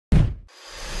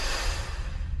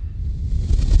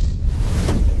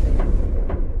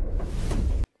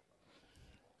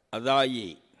அதாயி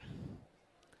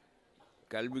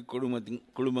கல்வி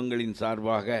குழுமங்களின்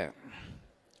சார்பாக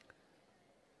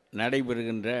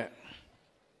நடைபெறுகின்ற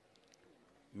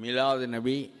மிலாது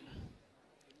நபி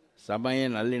சமய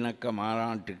நல்லிணக்க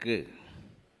மாநாட்டுக்கு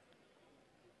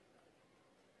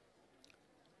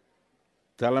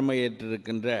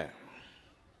தலைமையேற்றிருக்கின்ற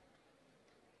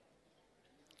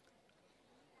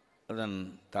அதன்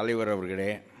தலைவர்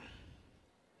அவர்களே,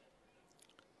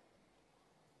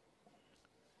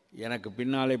 எனக்கு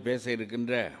பின்னாலே பேச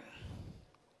இருக்கின்ற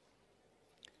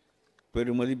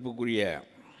பெருமதிப்புக்குரிய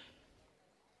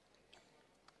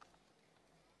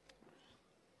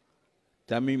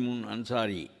தமிமுன்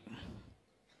அன்சாரி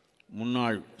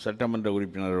முன்னாள் சட்டமன்ற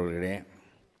உறுப்பினர் அவர்களே,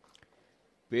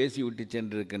 பேசிவிட்டு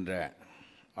சென்றிருக்கின்ற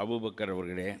அபூபக்கர்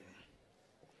அவர்களே,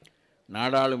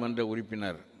 நாடாளுமன்ற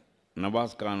உறுப்பினர்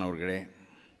நவாஸ்கான் அவர்களே,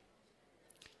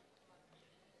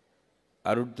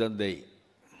 அருட்தந்தை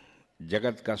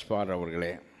ஜகத் கஸ்பார்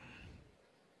அவர்களே,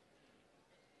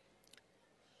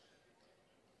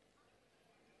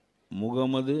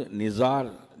 முகமது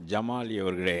நிசார் ஜமாலி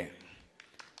அவர்களே,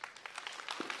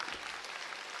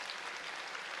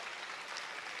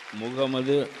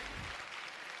 முகமது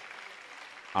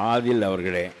ஆதில்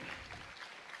அவர்களே,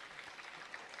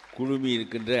 குழுமி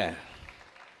இருக்கின்ற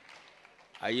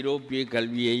ஐரோப்பிய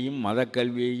கல்வியையும்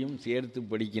மதக்கல்வியையும் சேர்த்து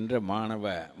படிக்கின்ற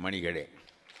மாணவ மணிகளே,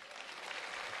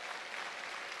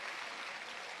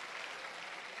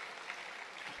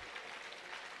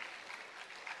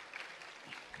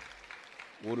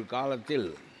 ஒரு காலத்தில்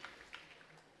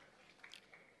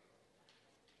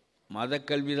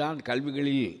மதக்கல்விதான்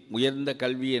கல்விகளில் உயர்ந்த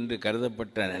கல்வி என்று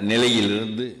கருதப்பட்ட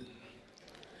நிலையிலிருந்து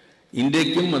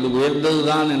இன்றைக்கும் அது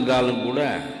உயர்ந்ததுதான் என்றாலும் கூட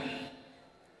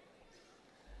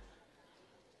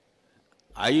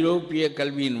ஐரோப்பிய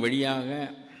கல்வியின் வழியாக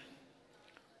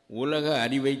உலக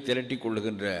அறிவை திரட்டிக்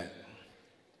கொள்ளுகின்ற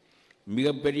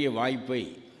மிகப்பெரிய வாய்ப்பை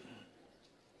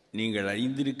நீங்கள்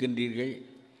அறிந்திருக்கின்றீர்கள்.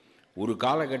 ஒரு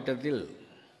காலகட்டத்தில்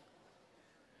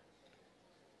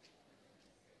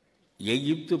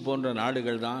எகிப்து போன்ற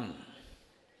நாடுகள்தான்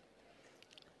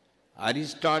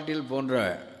அரிஸ்டாட்டில் போன்ற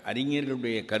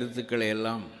அறிஞர்களுடைய கருத்துக்களை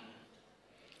எல்லாம்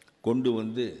கொண்டு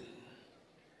வந்து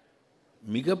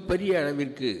மிகப்பெரிய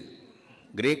அளவிற்கு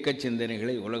கிரேக்க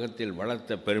சிந்தனைகளை உலகத்தில்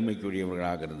வளர்த்த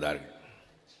பெருமைக்குரியவர்களாக இருந்தார்கள்.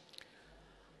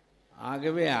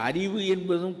 ஆகவே அறிவு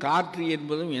என்பதும் காற்று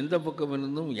என்பதும் எந்த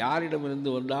பக்கமிருந்தும்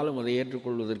யாரிடமிருந்து வந்தாலும் அதை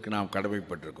ஏற்றுக்கொள்வதற்கு நாம்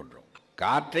கடமைப்பட்டிருக்கின்றோம்.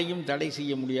 காற்றையும் தடை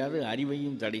செய்ய முடியாது,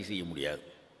 அறிவையும் தடை செய்ய முடியாது.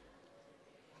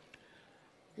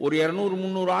 ஒரு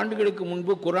 200-300 ஆண்டுகளுக்கு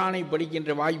முன்பு குரானை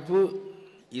படிக்கின்ற வாய்ப்பு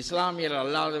இஸ்லாமியர்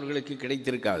அல்லாதவர்களுக்கு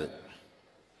கிடைத்திருக்காது.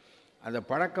 அந்த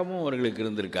பழக்கமும் அவர்களுக்கு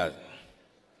இருந்திருக்காது.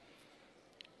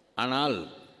 ஆனால்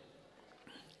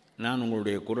நான்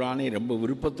உங்களுடைய குரானை ரொம்ப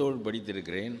விருப்பத்தோடு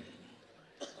படித்திருக்கிறேன்,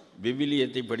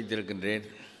 விவிலியத்தை படித்திருக்கின்றேன்.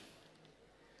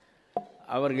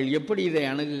 அவர்கள் எப்படி இதை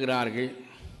அணுகுகிறார்கள்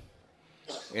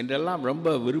என்றெல்லாம்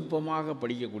ரொம்ப விருப்பமாக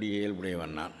படிக்கக்கூடிய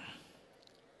இயல்புடையவன் நான்.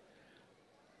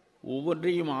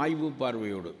 ஒவ்வொன்றையும் ஆய்வு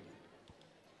பார்வையோடு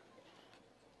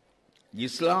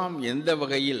இஸ்லாம் எந்த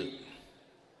வகையில்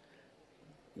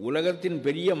உலகத்தின்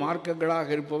பெரிய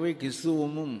மார்க்கங்களாக இருப்பவை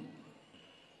கிறிஸ்துவமும்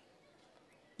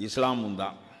இஸ்லாமும்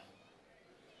தான்.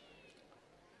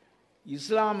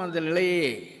 இஸ்லாம் அந்த நிலையை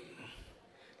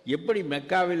எப்படி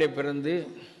மெக்காவிலே பிறந்து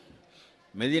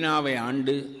மெதினாவை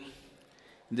ஆண்டு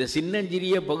இந்த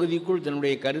சின்னஞ்சிறிய பகுதிக்குள்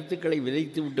தன்னுடைய கருத்துக்களை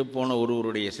விதைத்து விட்டு போன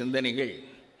ஒருவருடைய சிந்தனைகள்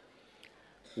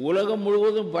உலகம்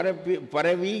முழுவதும்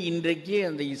பரவி இன்றைக்கு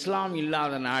அந்த இஸ்லாம்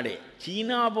இல்லாத நாடே,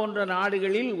 சீனா போன்ற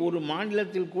நாடுகளில் ஒரு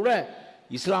மாநிலத்தில் கூட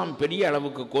இஸ்லாம் பெரிய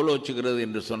அளவுக்கு கோலோச்சுகிறது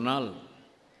என்று சொன்னால்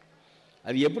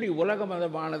அது எப்படி உலக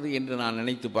மதமானது என்று நான்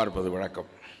நினைத்து பார்ப்பது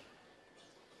வழக்கம்.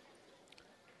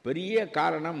 பெரிய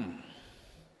காரணம்,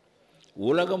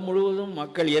 உலகம் முழுவதும்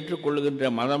மக்கள் ஏற்றுக்கொள்ளுகின்ற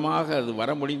மதமாக அது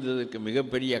வர முடிந்ததற்கு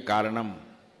மிகப்பெரிய காரணம்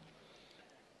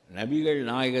நபிகள்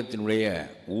நாயகத்தினுடைய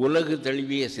உலகு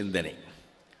தழுவிய சிந்தனை.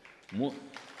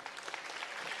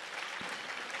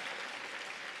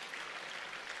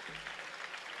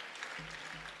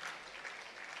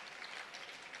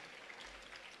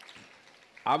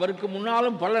 அவருக்கு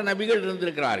முன்னாலும் பல நபிகள்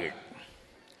இருந்திருக்கிறார்கள்.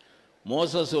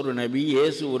 மோசஸ் ஒரு நபி,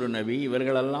 இயேசு ஒரு நபி,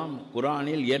 இவர்களெல்லாம்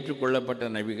குரானில் ஏற்றுக்கொள்ளப்பட்ட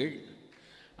நபிகள்.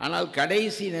 ஆனால்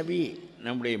கடைசி நபி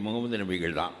நம்முடைய முகமது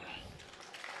நபிகள் தான்.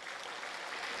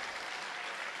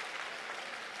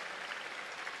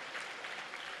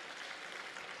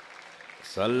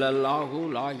 சல்லல்லாஹு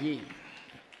லாஹி,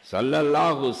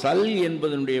 சல்லல்லாஹு சல்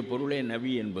என்பதனுடைய பொருளே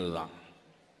நபி என்பதுதான்.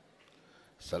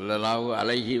 ஸல்லல்லாஹு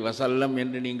அலைஹி வஸல்லம்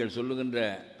என்று நீங்கள் சொல்லுகின்ற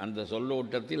அந்த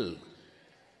சொல்லோட்டத்தில்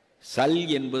சல்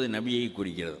என்பது நபியை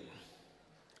குறிக்கிறது.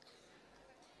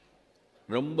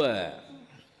 ரொம்ப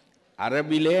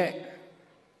அரபிலே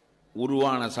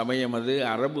உருவான சமயம் அது.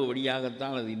 அரபு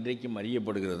வழியாகத்தான் அது இன்றைக்கும்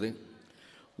அறியப்படுகிறது.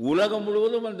 உலகம்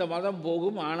முழுவதும் அந்த மதம்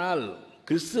போகும். ஆனால்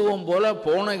கிறிஸ்துவம் போல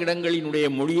போன இடங்களினுடைய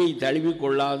மொழியை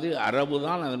தழுவிக்கொள்ளாது. அரபு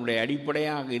தான் அதனுடைய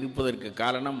அடிப்படையாக இருப்பதற்கு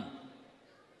காரணம்,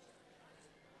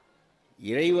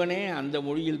 இறைவனே அந்த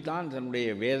மொழியில்தான் தன்னுடைய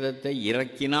வேதத்தை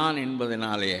இறக்கினான்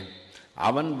என்பதனாலே,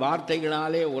 அவன்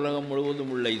வார்த்தைகளாலே உலகம்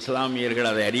முழுவதும் உள்ள இஸ்லாமியர்கள்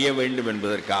அதை அறிய வேண்டும்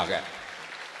என்பதற்காக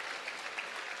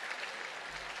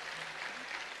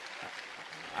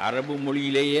அரபு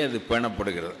மொழியிலேயே அது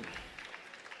பேணப்படுகிறது.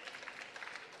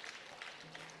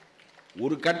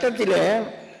 ஒரு கட்டத்தில்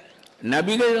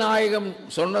நபிகள் நாயகம்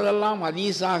சொன்னதெல்லாம்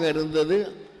ஹதீஸாக இருந்தது,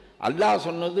 அல்லாஹ்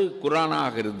சொன்னது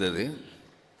குர்ஆனாக இருந்தது.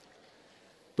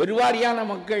 பெருவாரியான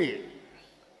மக்கள்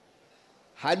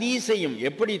ஹதீஸையும்,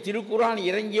 எப்படி திருக்குர்ஆன்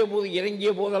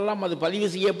இறங்கிய போதெல்லாம் அது பதிவு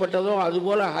செய்யப்பட்டதோ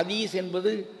அதுபோல் ஹதீஸ்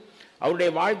என்பது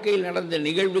அவருடைய வாழ்க்கையில் நடந்த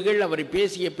நிகழ்வுகள், அவர்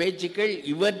பேசிய பேச்சுக்கள்,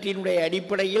 இவற்றினுடைய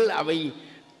அடிப்படையில் அவை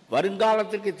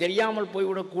வருங்காலத்திற்கு தெரியாமல்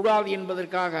போய்விடக்கூடாது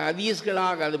என்பதற்காக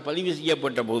ஹதீஸ்களாக அது பதிவு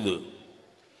செய்யப்பட்ட போது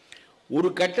ஒரு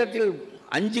கட்டத்தில்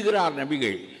அஞ்சுகிறார்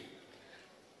நபிகள்.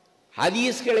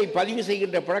 ஹதீஸ்களை பதிவு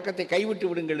செய்கின்ற பழக்கத்தை கைவிட்டு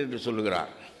விடுங்கள் என்று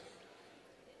சொல்லுகிறார்.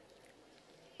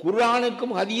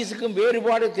 குர்ஆனுக்கும் ஹதீஸுக்கும்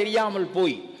வேறுபாடு தெரியாமல்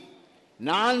போய்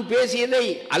நான் பேசியதை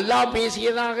அல்லாஹ்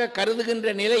பேசியதாக கருதுகின்ற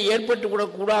நிலை ஏற்பட்டு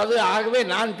விடக்கூடாது. ஆகவே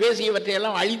நான்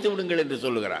பேசியவற்றையெல்லாம் அழித்து விடுங்கள் என்று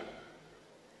சொல்லுகிறார்.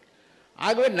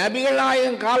 ஆகவே நபிகள்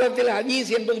நாயகம் காலத்தில் ஹதீஸ்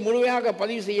என்பது முழுமையாக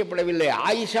பதிவு செய்யப்படவில்லை.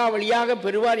 ஆயிஷா வழியாக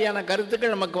பெருவாரியான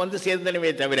கருத்துக்கள் நமக்கு வந்து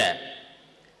சேர்ந்தனவே தவிர,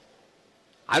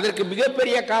 அதற்கு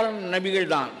மிகப்பெரிய காரணம்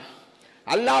நபிகள் தான்.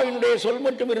 அல்லாஹ்வினுடைய சொல்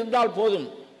மட்டும் இருந்தால் போதும்,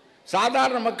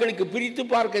 சாதாரண மக்களுக்கு பிரித்து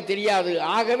பார்க்க தெரியாது.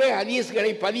 ஆகவே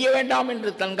ஹதீஸ்களை பதிய வேண்டாம்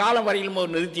என்று தன் காலம் வரையிலும்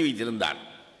அவர் நிறுத்தி வைத்திருந்தார்.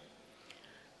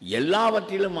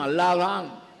 எல்லாவற்றிலும் அல்லாஹ் தான்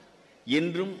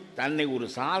என்றும் தன்னை ஒரு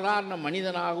சாதாரண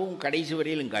மனிதனாகவும் கடைசி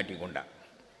வரையிலும் காட்டிக்கொண்டார்.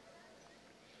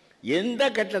 எந்த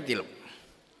கட்டத்திலும்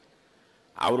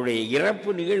அவருடைய இறப்பு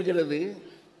நிகழ்கிறது.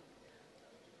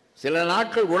 சில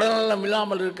நாட்கள் உடல்நலம்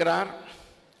இல்லாமல் இருக்கிறார்.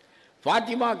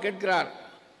 ஃபாத்திமா கேட்கிறார்,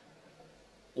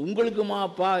 உங்களுக்குமா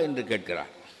அப்பா என்று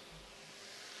கேட்கிறார்.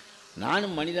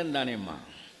 நானும் மனிதன் தானேம்மா,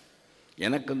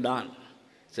 எனக்கும் தான்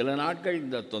சில நாட்கள்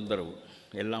இந்த தொந்தரவு,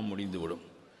 எல்லாம் முடிந்துவிடும்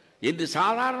என்று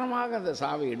சாதாரணமாக அந்த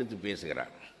சாவை எடுத்து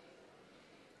பேசுகிறார்.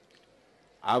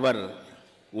 அவர்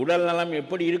உடல் நலம்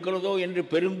எப்படி இருக்கிறதோ என்று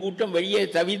பெருங்கூட்டம் வெளியே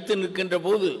தவித்து நிற்கின்ற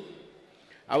போது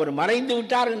அவர் மறைந்து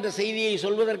விட்டார் என்ற செய்தியை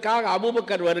சொல்வதற்காக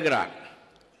அபூபக்கர் வருகிறார்.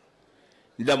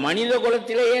 இந்த மனித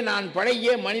குலத்திலேயே நான்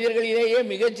பழகிய மனிதர்களிலேயே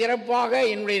மிகச் சிறப்பாக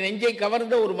என்னுடைய நெஞ்சை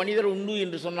கவர்ந்த ஒரு மனிதர் உண்டு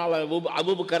என்று சொன்னால்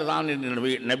அபூபக்கர் தான்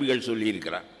என்று நபிகள்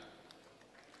சொல்லியிருக்கிறார்.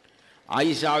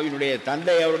 ஆயிஷாவினுடைய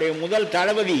தந்தை, அவருடைய முதல்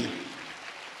தளபதி,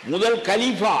 முதல்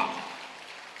கலீஃபா.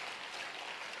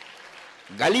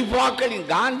 கலீஃபாக்கள்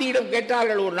காந்தியிடம்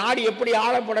கேட்டார்கள், ஒரு நாடு எப்படி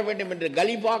ஆளப்பட வேண்டும் என்று.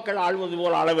 கலீஃபாக்கள் ஆள்வது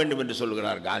போல் ஆள வேண்டும் என்று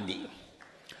சொல்கிறார் காந்தி.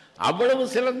 அவ்வளவு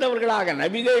சிறந்தவர்களாக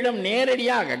நபிகளிடம்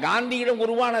நேரடியாக, காந்தியிடம்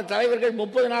உருவான தலைவர்கள்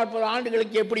 30-40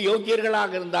 ஆண்டுகளுக்கு எப்படி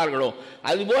யோக்கியர்களாக இருந்தார்களோ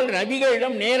அதுபோல்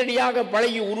நபிகளிடம் நேரடியாக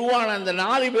பழகி உருவான அந்த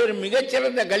 4 பேரும்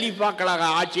மிகச்சிறந்த கலீஃபாக்களாக,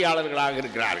 ஆட்சியாளர்களாக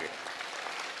இருக்கிறார்கள்.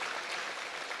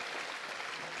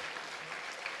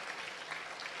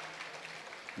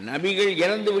 நபிகள்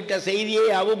இறந்துவிட்ட செய்தியை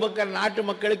அபூபக்கர் நாட்டு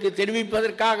மக்களுக்கு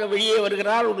தெரிவிப்பதற்காக வெளியே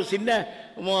வருகிறார். ஒரு சின்ன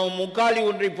முக்காலி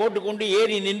ஒன்றை போட்டுக்கொண்டு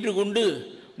ஏறி நின்று கொண்டு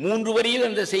 3 வரியில்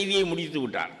அந்த செய்தியை முடித்து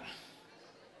விட்டார்.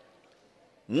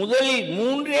 முதலில்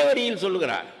 3 வரியில்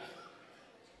சொல்லுகிறார்.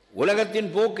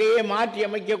 உலகத்தின் போக்கையே மாற்றி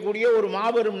அமைக்கக்கூடிய ஒரு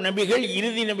மாபெரும் நபிகள்,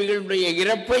 இறுதி நபிகளுடைய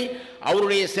இறப்பை,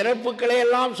 அவருடைய சிறப்புகளை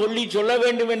எல்லாம் சொல்ல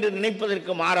வேண்டும் என்று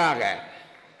நினைப்பதற்கு மாறாக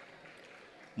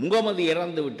முகமது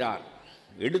இறந்து விட்டார்.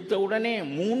 எடுத்தவுடனே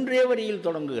 3 வரியில்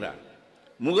தொடங்குகிறார்.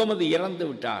 முகமது இறந்து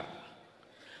விட்டார்,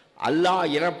 அல்லாஹ்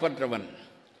இறப்பற்றவன்,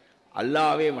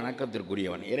 அல்லாஹ்வே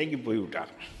வணக்கத்திற்குரியவன், இறங்கி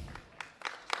போய்விட்டார்.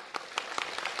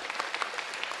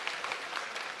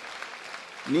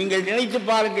 நீங்கள் நினைத்து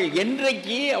பாருங்கள்,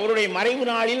 என்றைக்கு அவருடைய மறைவு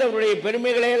நாளில் அவருடைய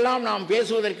பெருமைகளை எல்லாம் நாம்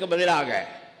பேசுவதற்கு பதிலாக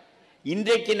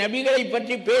இன்றைக்கு நபிகளை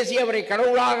பற்றி பேசி அவரை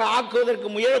கடவுளாக ஆக்குவதற்கு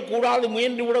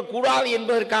முயன்று விடக்கூடாது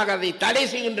என்பதற்காக அதை தடை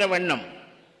செய்கின்ற வண்ணம்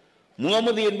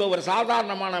முகமது என்பவர்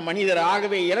சாதாரணமான மனிதர்,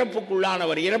 ஆகவே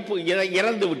இறப்புக்குள்ளானவர்,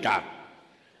 இறந்து விட்டார்,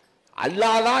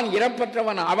 அல்லாஹ் தான்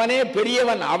இறப்பற்றவன், அவனே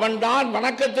பெரியவன், அவன்தான்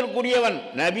வணக்கத்திற்குரியவன்,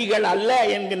 நபிகள் அல்ல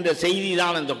என்கின்ற செய்தி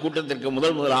தான் அந்த கூட்டத்திற்கு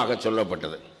முதலாக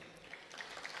சொல்லப்பட்டது.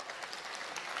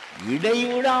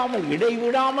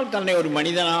 இடைவிடாமல் தன்னை ஒரு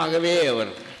மனிதனாகவே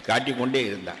அவர் காட்டிக்கொண்டே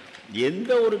இருந்தார்.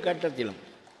 எந்த ஒரு கட்டத்திலும்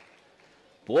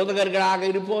போதகர்களாக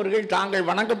இருப்பவர்கள் தாங்கள்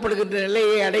வணங்கப்படுகின்ற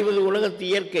நிலையை அடைவது உலகத்து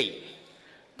இயற்கை.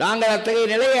 தாங்கள் அத்தகைய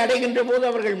நிலையை அடைகின்ற போது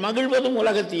அவர்கள் மகிழ்வதும்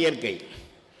உலகத்து இயற்கை.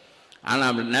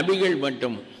 ஆனால் நபிகள்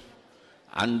மட்டும்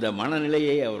அந்த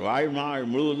மனநிலையை அவர் வாழ்நாள்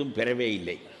முழுவதும் பெறவே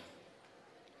இல்லை.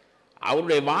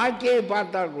 அவருடைய வாழ்க்கையை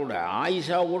பார்த்தால் கூட,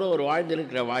 ஆயிஷா கூட ஒரு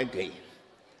வாழ்ந்திருக்கிற வாழ்க்கை,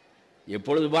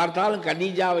 எப்பொழுது பார்த்தாலும்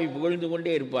கதீஜாவை புகழ்ந்து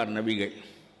கொண்டே இருப்பார் நபிகள்.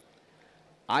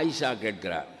 ஆயிஷா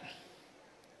கேட்கிறார்,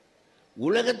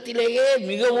 உலகத்திலேயே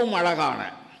மிகவும் அழகான,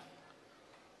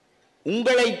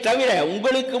 உங்களை தவிர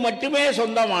உங்களுக்கு மட்டுமே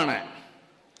சொந்தமான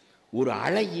ஒரு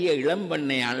அழகிய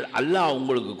இளம்பெண்ணை அல்லாஹ்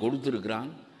உங்களுக்கு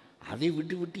கொடுத்திருக்கிறான். அதை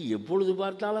விட்டு எப்பொழுது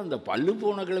பார்த்தாலும் அந்த பல்லு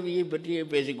போன கிழவியை பற்றியே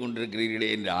பேசிக் கொண்டிருக்கிறீர்களே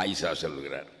என்று ஆயிஷா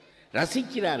சொல்கிறார்.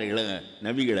 ரசிக்கிறார்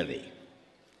நபிகள் அதை.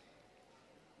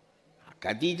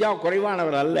 கதீஜா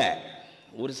குறைவானவர் அல்ல,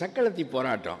 ஒரு சக்களத்தி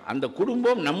போராட்டம். அந்த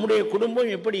குடும்பம், நம்முடைய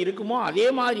குடும்பம் எப்படி இருக்குமோ அதே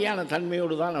மாதிரியான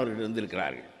தன்மையோடு தான் அவர்கள்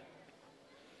இருந்திருக்கிறார்கள்.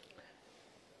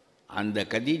 அந்த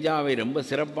கதீஜாவை ரொம்ப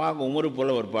சிறப்பாக உமரு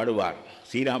புலவர் பாடுவார்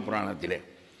சீரா புராணத்தில்.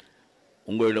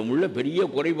 உங்களிடம் உள்ள பெரிய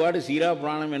குறைபாடு சீரா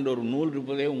புராணம் என்ற ஒரு நூல்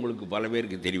இருப்பதே உங்களுக்கு பல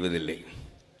பேருக்கு தெரிவதில்லை.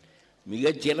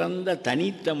 மிகச்சிறந்த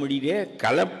தனித்தமிழிலே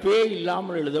கலப்பே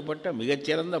இல்லாமல் எழுதப்பட்ட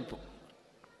மிகச்சிறந்த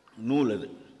நூல் அது.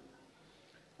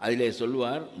 அதிலே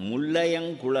சொல்வார்,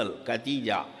 முல்லையங்குழல்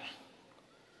கதீஜா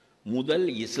முதல்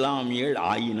இஸ்லாமியல்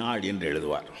ஆயினாள் என்று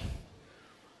எழுதுவார்.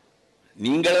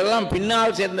 நீங்களெல்லாம்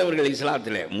பின்னால் சேர்ந்தவர்கள்,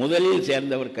 இஸ்லாத்தில் முதலில்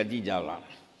சேர்ந்தவர் கதீஜாவான்.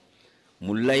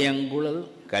 முல்லையங்குழல்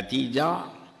கதீஜா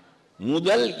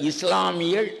முதல்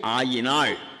இஸ்லாமியல்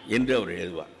ஆயினாள் என்று அவர்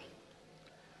எழுதுவார்.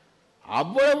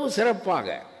 அவ்வளவு சிறப்பாக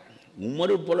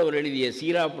உமரு புலவர் எழுதிய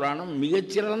சீரா புராணம்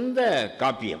மிகச்சிறந்த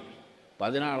காப்பியம்.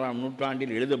 16ஆம்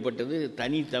நூற்றாண்டில் எழுதப்பட்டது,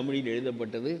 தனி தமிழில்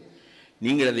எழுதப்பட்டது.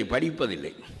 நீங்கள் அதை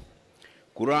படிப்பதில்லை.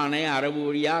 குர்ஆனை அரபு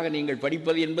வழியாக நீங்கள்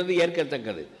படிப்பது என்பது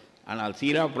ஏற்கத்தக்கது. ஆனால்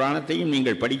சீரா புராணத்தையும்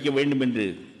நீங்கள் படிக்க வேண்டும் என்று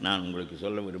நான் உங்களுக்கு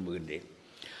சொல்ல விரும்புகின்றேன்.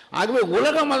 ஆகவே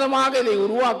உலக மதமாக இதை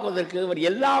உருவாக்குவதற்கு அவர்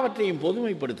எல்லாவற்றையும்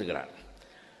பொதுமைப்படுத்துகிறார்.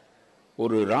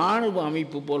 ஒரு இராணுவ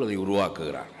அமைப்பு போல் அதை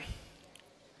உருவாக்குகிறார்.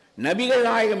 நபிகள்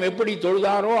நாயகம் எப்படி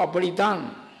தொழுதாரோ அப்படித்தான்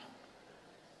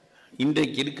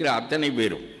இன்றைக்கு இருக்கிற அத்தனை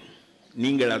பேரும்,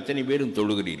 நீங்கள் அத்தனை பேரும்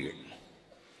தொழுகிறீர்கள்.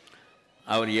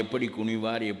 அவர் எப்படி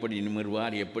குனிவார், எப்படி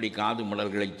நிமிர்வார், எப்படி காது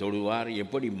மலர்களை தொழுவார்,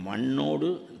 எப்படி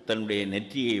மண்ணோடு தன்னுடைய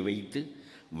நெற்றியை வைத்து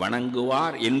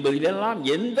வணங்குவார் என்பதிலெல்லாம்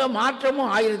எந்த மாற்றமும்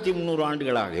 1300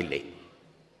 ஆண்டுகளாக இல்லை.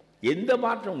 எந்த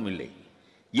மாற்றமும் இல்லை.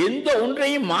 எந்த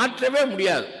ஒன்றையும் மாற்றவே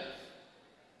முடியாது.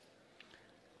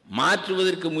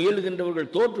 மாற்றுவதற்கு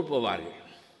முயலுகின்றவர்கள் தோற்று போவார்கள்.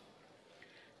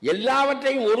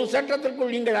 எல்லாவற்றையும் ஒரு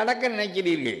சட்டத்திற்குள் நீங்கள் அடக்க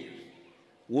நினைக்கிறீர்கள்.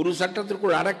 ஒரு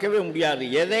சட்டத்திற்குள் அடக்கவே முடியாது.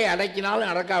 எதை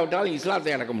அடக்கினாலும் அடக்காவிட்டாலும்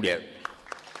இஸ்லாத்தை அடக்க முடியாது.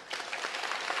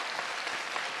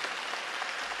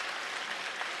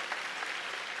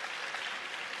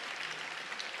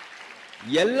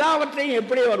 எல்லாவற்றையும்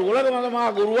எப்படி அவர் உலக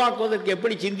மதமாக உருவாக்குவதற்கு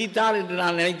எப்படி சிந்தித்தார் என்று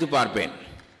நான் நினைத்து பார்ப்பேன்.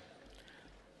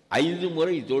 5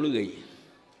 முறை தொழுகை,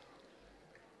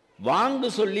 வாங்கு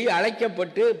சொல்லி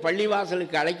அழைக்கப்பட்டு,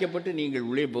 பள்ளிவாசலுக்கு அழைக்கப்பட்டு நீங்கள்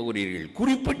உள்ளே போகிறீர்கள்.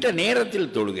 குறிப்பிட்ட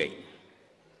நேரத்தில் தொழுகை,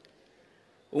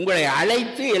 உங்களை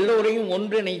அழைத்து எல்லோரையும்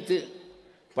ஒன்றிணைத்து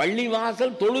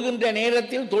பள்ளிவாசல் தொழுகின்ற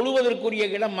நேரத்தில் தொழுவதற்குரிய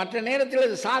இடம். மற்ற நேரத்தில்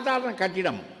அது சாதாரண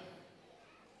கட்டிடம்.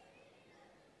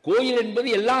 கோயில் என்பது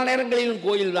எல்லா நேரங்களிலும்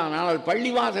கோயில் தான். ஆனால்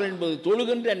பள்ளிவாசல் என்பது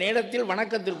தொழுகின்ற நேரத்தில்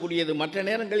வணக்கத்திற்குரியது. மற்ற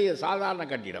நேரங்களில் சாதாரண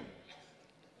கட்டிடம்.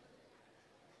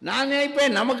 நான்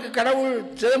நினைப்பேன், நமக்கு கடவுள்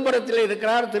சிதம்பரத்தில்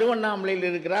இருக்கிறார், திருவண்ணாமலையில்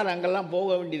இருக்கிறார், அங்கெல்லாம் போக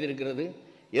வேண்டியது இருக்கிறது.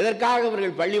 எதற்காக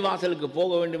அவர்கள் பள்ளிவாசலுக்கு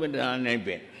போக வேண்டும் என்று நான்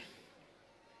நினைப்பேன்.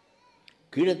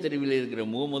 கீழத்தெருவில் இருக்கிற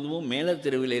முகமதுவும்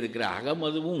மேலத்தெருவில் இருக்கிற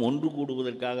அகமதுவும் ஒன்று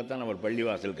கூடுவதற்காகத்தான் அவர்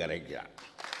பள்ளிவாசலுக்கு அழைக்கிறார்.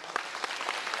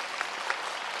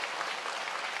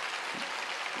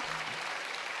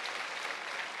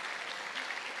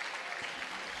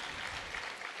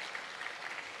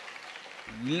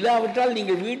 இல்லாவிட்டால்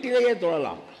நீங்கள் வீட்டிலேயே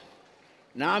தொழலாம்.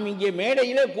 நாம் இங்கே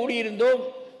மேடையிலே கூடியிருந்தோம்.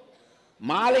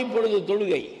 மாலை பொழுது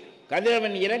தொழுகை,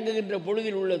 கதிரவன் இறங்குகின்ற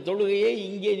பொழுதில் உள்ள தொழுகையை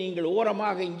இங்கே நீங்கள்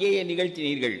ஓரமாக இங்கேயே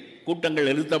நிகழ்த்தினீர்கள். கூட்டங்கள்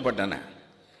நிறுத்தப்பட்டன.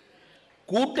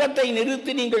 கூட்டத்தை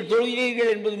நிறுத்தி நீங்கள்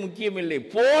தொழுகிறீர்கள் என்பது முக்கியமில்லை.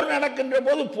 போர் நடக்கின்ற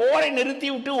போது போரை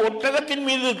நிறுத்திவிட்டு ஒட்டகத்தின்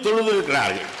மீது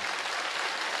தொழுதிருக்கிறார்கள்.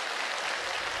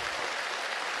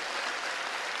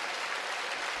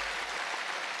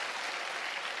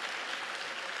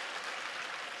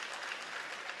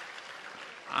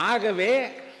 ஆகவே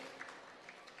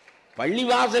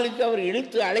பள்ளிவாசலுக்கு அவர்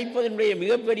இழுத்து அழைப்பதனுடைய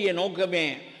மிகப்பெரிய நோக்கமே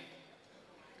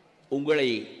உங்களை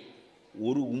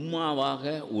ஒரு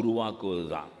உம்மாவாக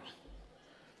உருவாக்குவதுதான்.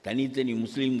 தனித்தனி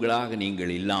முஸ்லீம்களாக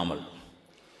நீங்கள் இல்லாமல்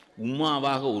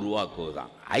உம்மாவாக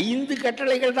உருவாக்குவதுதான். 5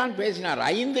 கட்டளைகள் தான் பேசினார்.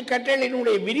 5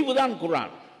 கட்டளையினுடைய விரிவு தான்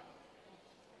குர்ஆன்.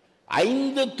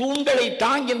 5 தூண்களை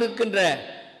தாங்கி நிற்கின்ற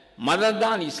மதம்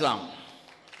தான் இஸ்லாம்.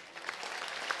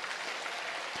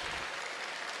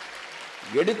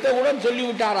 எடுத்தவுடன்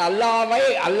சொல்லிவிட்டார்,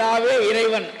 அல்லாவே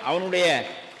இறைவன், அவனுடைய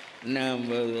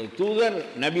தூதர்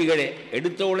நபிகளே.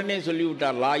 எடுத்தவுடனே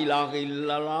சொல்லிவிட்டார், லா இலாஹ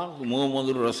இல்லல்லாஹ்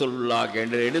முஹம்மது ரசூலுல்லாஹ்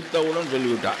என்று எடுத்தவுடன்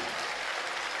சொல்லிவிட்டார்.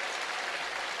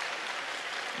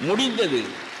 முடிந்தது.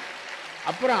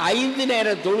 அப்புறம் 5 நேர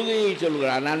தொழுகையை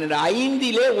சொல்கிறார். நான் இந்த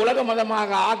 5 உலக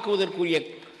மதமாக ஆக்குவதற்குரிய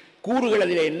கூறுகள்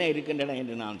அதில் என்ன இருக்கின்றன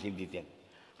என்று நான் சிந்தித்தேன்.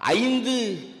 5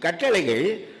 கட்டளைகள்.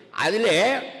 அதில்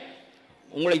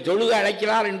உங்களை தொழுகை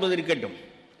அழைக்கிறார் என்பது இருக்கட்டும்.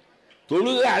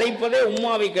 தொழுகை அழைப்பதே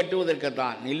உம்மாவை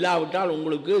கட்டுவதற்குத்தான். இல்லாவிட்டால்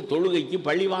உங்களுக்கு தொழுகைக்கு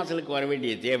பள்ளிவாசலுக்கு வர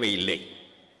வேண்டிய தேவையில்லை.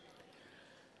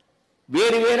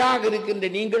 வேறு வேறாக இருக்கின்ற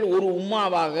நீங்கள் ஒரு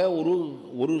உம்மாவாக,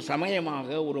 ஒரு சமயமாக,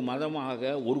 ஒரு மதமாக,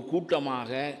 ஒரு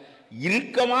கூட்டமாக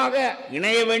இறுக்கமாக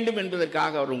இணைய வேண்டும்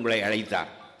என்பதற்காக அவர் உங்களை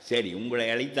அழைத்தார். சரி, உங்களை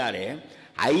அழைத்தாரே,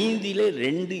 5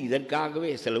 2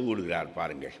 இதற்காகவே செலவு விடுகிறார்.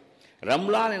 பாருங்கள்,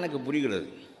 ரம்லான் எனக்கு புரிகிறது.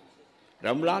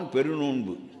 ரம்லான்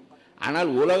பெருநோன்பு. ஆனால்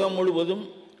உலகம் முழுவதும்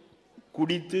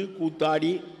குடித்து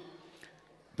கூத்தாடி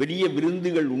பெரிய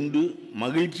விருந்துகள் உண்டு,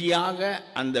 மகிழ்ச்சியாக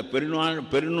அந்த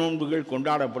பெருநோன்புகள்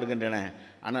கொண்டாடப்படுகின்றன.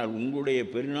 ஆனால் உங்களுடைய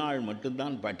பெருநாள்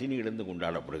மட்டும்தான் பட்டினி கிடந்து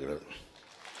கொண்டாடப்படுகிறது.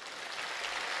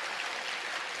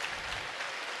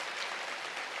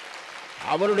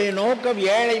 அவருடைய நோக்கம்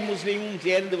ஏழை முஸ்லீமும்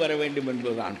சேர்ந்து வர வேண்டும்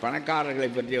என்பதுதான்.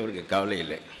 பணக்காரர்களை பற்றி அவருக்கு கவலை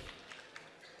இல்லை.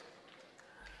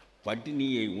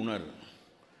 பட்டினியை உணர்.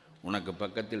 உனக்கு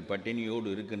பக்கத்தில் பட்டினியோடு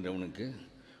இருக்கின்றவனுக்கு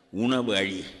உணவு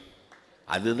அழி.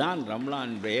 அதுதான்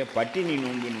ரம்லானுடைய பட்டினி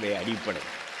நோன்பினுடைய அடிப்படை.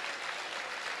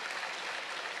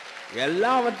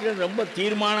 எல்லாவற்றிலும் ரொம்ப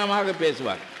தீர்மானமாக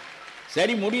பேசுவார்.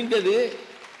 சரி, முடிந்தது.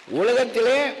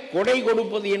 உலகத்திலே கொடை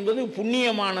கொடுப்பது என்பது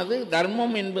புண்ணியமானது,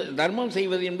 தர்மம்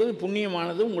செய்வது என்பது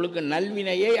புண்ணியமானது, உங்களுக்கு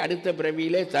நல்வினையை அடுத்த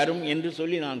பிறவியிலே தரும் என்று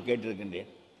சொல்லி நான்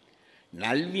கேட்டிருக்கின்றேன்.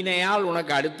 நல்வினையால்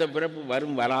உனக்கு அடுத்த பிறப்பு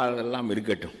வரும் வராதெல்லாம்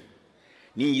இருக்கட்டும்.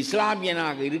 நீ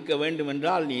இஸ்லாமியனாக இருக்க வேண்டும்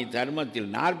என்றால் நீ தர்மத்தில்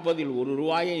 40 1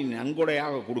 ரூபாயை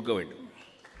நன்கொடையாக கொடுக்க வேண்டும்.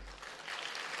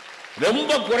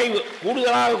 ரொம்ப குறைவு,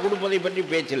 கூடுதலாக கொடுப்பதை பற்றி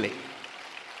பேச்சில்லை.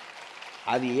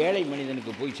 அது ஏழை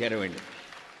மனிதனுக்கு போய் சேர வேண்டும்.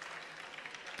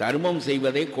 தர்மம்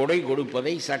செய்வதை, கொடை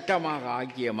கொடுப்பதை சட்டமாக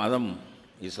ஆக்கிய மதம்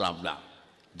இஸ்லாம் தான்.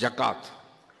 ஜக்காத்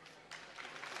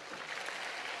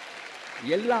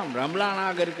எல்லாம்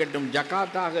ரம்லானாக இருக்கட்டும்,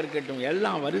 ஜக்காத்தாக இருக்கட்டும்,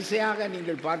 எல்லாம் வரிசையாக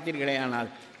நீங்கள் பார்த்தீர்களே. ஆனால்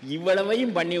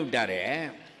இவ்வளவையும் பண்ணிவிட்டாரே,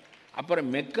 அப்புறம்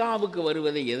மெக்காவுக்கு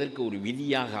வருவதை எதற்கு ஒரு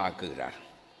விதியாக ஆக்குகிறார்?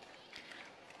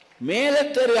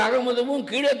 மேலத்தரு அகமதுவும்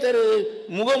கீழத்தரு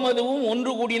முகமதுவும்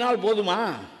ஒன்று கூடினால் போதுமா?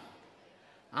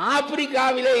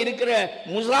 ஆப்பிரிக்காவிலே இருக்கிற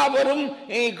முசாபரும்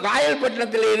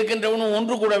காயல்பட்டினத்தில் இருக்கின்றவனும்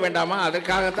ஒன்று கூட வேண்டாமா?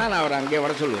 அதற்காகத்தான் அவர் அங்கே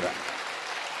வர சொல்கிறார்.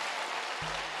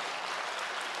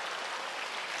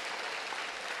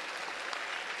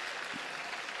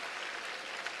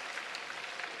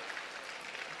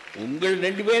 உங்கள்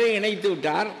 2 பேரையும் இணைத்து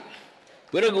விட்டார்.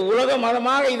 பிறகு உலக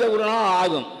மதமாக இது ஒரு நாள்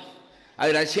ஆகும்.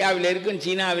 அது ரஷ்யாவில் இருக்கும்,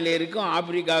 சீனாவில் இருக்கும்,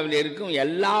 ஆப்பிரிக்காவில் இருக்கும்,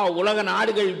 எல்லா உலக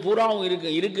நாடுகள் பூராவும்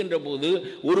இருக்கின்ற போது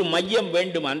ஒரு மையம்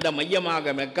வேண்டும். அந்த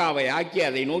மையமாக மெக்காவை ஆக்கி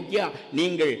அதை நோக்கி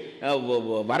நீங்கள்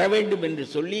வர வேண்டும் என்று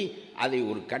சொல்லி அதை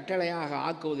ஒரு கட்டளையாக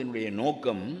ஆக்குவதனுடைய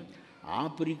நோக்கம்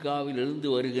ஆப்பிரிக்காவிலிருந்து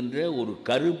வருகின்ற ஒரு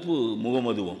கருப்பு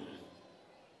முகமதுவும்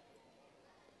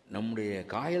நம்முடைய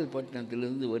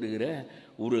காயல்பட்டினத்திலிருந்து வருகிற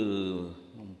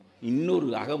இன்னொரு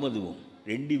அகமதுவும்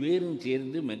 2 பேரும்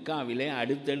சேர்ந்து மெக்காவிலே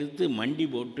அடுத்தடுத்து மண்டி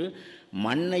போட்டு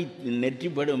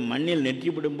மண்ணில்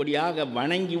நெற்றிப்படும்படியாக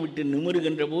வணங்கிவிட்டு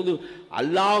நிமிருகின்ற போது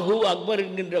அல்லாஹூ அக்பர்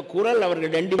என்கின்ற குரல்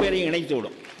அவர்கள் 2 பேரையும் இணைத்து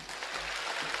விடும்.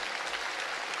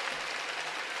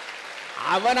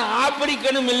 அவன்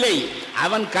ஆப்பிரிக்கனும் இல்லை,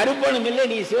 அவன் கருப்பனும் இல்லை,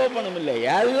 நீ சிவப்பனும் இல்லை,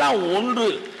 எல்லாம் ஒன்று.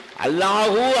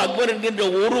 அல்லாஹூ அக்பர் என்கின்ற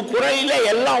ஒரு குரலில்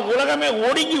எல்லாம் உலகமே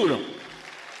ஒடுங்கிவிடும்.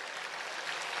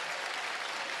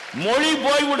 மொழி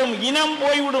போய்விடும், இனம்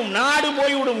போய்விடும், நாடு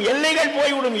போய்விடும், எல்லைகள்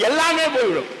போய்விடும், எல்லாமே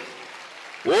போய்விடும்.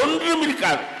 ஒன்றும்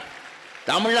இருக்காது.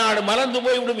 தமிழ்நாடு மறந்து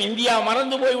போய்விடும், இந்தியா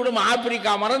மறந்து போய்விடும்,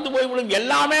 ஆப்பிரிக்கா மறந்து போய்விடும்,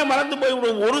 எல்லாமே மறந்து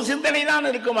போய்விடும். ஒரு சிந்தனை தான்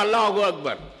இருக்கும், அல்லாஹு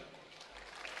அக்பர்.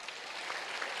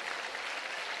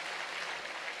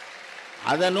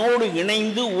 அதனோடு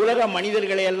இணைந்து உலக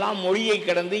மனிதர்களை எல்லாம் மொழியை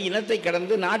கடந்து, இனத்தை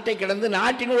கடந்து, நாட்டை கடந்து,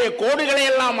 நாட்டினுடைய கோடுகளை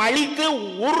எல்லாம் அழித்து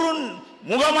ஒரு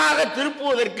முகமாக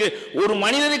திருப்புவதற்கு ஒரு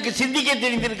மனிதனுக்கு சிந்திக்க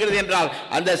தெரிந்திருக்கிறது என்றால்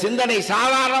அந்த சிந்தனை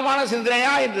சாதாரணமான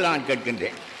சிந்தனையா என்று நான்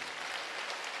கேட்கின்றேன்.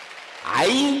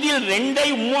 5 2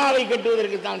 உம்மாவை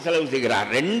கட்டுவதற்கு தான் செலவு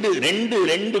செய்கிறார்.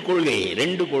 ரெண்டு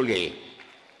கொள்கை.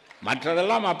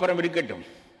 மற்றதெல்லாம் அப்புறம் இருக்கட்டும்.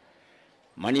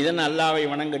 மனிதன் அல்லாவை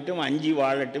வணங்கட்டும், அஞ்சி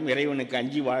வாழட்டும், இறைவனுக்கு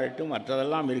அஞ்சி வாழட்டும்,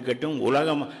 மற்றதெல்லாம் இருக்கட்டும்.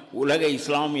 உலக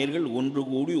இஸ்லாமியர்கள் ஒன்று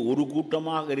கூடி ஒரு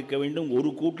கூட்டமாக இருக்க வேண்டும். ஒரு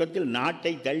கூட்டத்தில்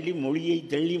நாட்டை தள்ளி, மொழியை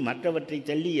தள்ளி, மற்றவற்றை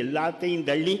தள்ளி, எல்லாத்தையும்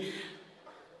தள்ளி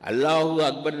அல்லாஹு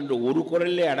அக்பர் என்ற ஒரு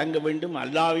குரலிலே அடங்க வேண்டும்,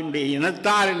 அல்லாஹ்வினுடைய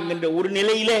இனத்தார் என்கின்ற ஒரு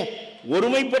நிலையிலே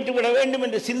ஒருமைப்பட்டு விட வேண்டும்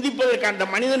என்று சிந்திப்பதற்கு அந்த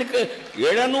மனிதனுக்கு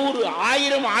 700,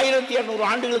 1000, 1200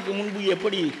 ஆண்டுகளுக்கு முன்பு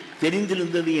எப்படி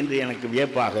தெரிந்திருந்தது என்று எனக்கு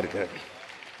வியப்பாக இருக்கிறது.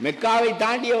 மெக்காவை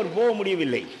தாண்டி அவர் போக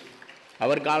முடியவில்லை.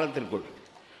 அவர் காலத்திற்குள்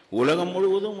உலகம்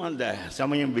முழுவதும் அந்த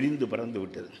சமயம் விரிந்து பறந்து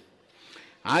விட்டது.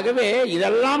 ஆகவே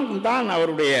இதெல்லாம் தான்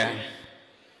அவருடைய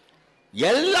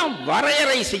எல்லாம்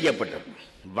வரையறை செய்யப்பட்டது.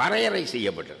 வரையறை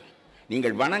செய்யப்பட்டது.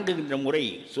 நீங்கள் வணங்குகின்ற முறை,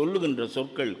 சொல்லுகின்ற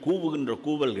சொற்கள், கூவுகின்ற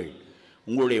கூவல்கள்,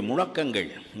 உங்களுடைய முழக்கங்கள்,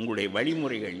 உங்களுடைய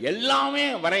வழிமுறைகள் எல்லாமே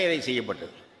வரையறை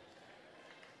செய்யப்பட்டது.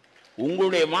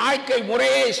 உங்களுடைய வாழ்க்கை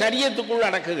முறையை ஷரியத்துக்குள்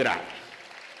அடக்குகிறார்.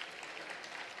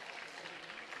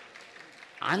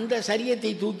 அந்த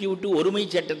ஷரியத்தை தூக்கிவிட்டு ஒருமை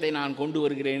சட்டத்தை நான் கொண்டு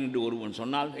வருகிறேன் என்று ஒருவன்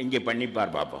சொன்னால், இங்கே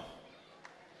பண்ணிப்பார் பார்ப்போம்.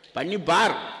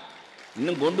 பண்ணிப்பார்,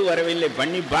 இன்னும் கொண்டு வரவில்லை,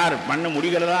 பண்ணிப்பார், பண்ண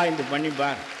முடிகிறதா என்று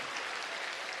பண்ணிப்பார்.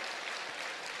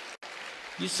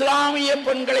 இஸ்லாமிய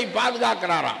பெண்களை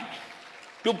பாதுகாக்கிறாராம்.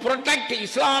 டு ப்ரொடெக்ட்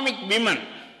இஸ்லாமிக் விமன்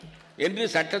என்று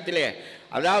சட்டத்திலே,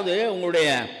 அதாவது உங்களுடைய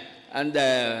அந்த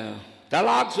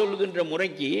தலாக் சொல்லுகின்ற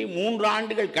முறைக்கு 3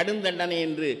 ஆண்டுகள் கடும் தண்டனை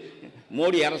என்று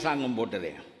மோடி அரசாங்கம்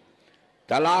போட்டதே.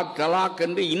 தலாக் தலாக்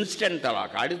என்று இன்ஸ்டன்ட்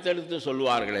தலாக் அடுத்தடுத்து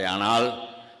சொல்லுவார்களே, ஆனால்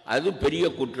அது பெரிய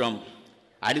குற்றம்.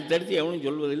 அடுத்தடுத்து எவனும்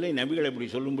சொல்வதில்லை. நபிகள் அப்படி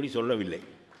சொல்லும்படி சொல்லவில்லை.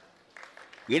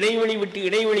 இடைவெளி விட்டு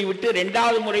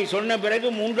 2வது முறை சொன்ன பிறகு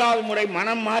 3வது முறை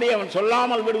மனம் மாறி அவன்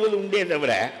சொல்லாமல் விடுவது உண்டே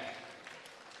தவிர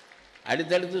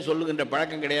அடுத்தடுத்து சொல்லுகின்ற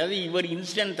பழக்கம் கிடையாது. இவர்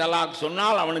இன்ஸ்டன்ட் தலாக்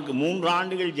சொன்னால் அவனுக்கு 3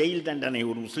 ஆண்டுகள் ஜெயில் தண்டனை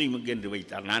ஒரு முஸ்லீமுக்கு என்று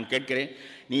வைத்தார். நான் கேட்கிறேன்,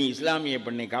 நீ இஸ்லாமிய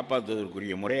பெண்ணை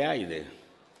காப்பாற்றுவதற்குரிய முறையா இது?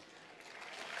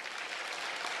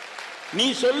 நீ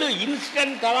சொல்லு.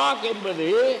 இன்ஸ்டன்ட்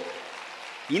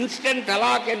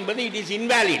தலாக் என்பது இட் இஸ்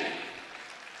இன்வாலிட்,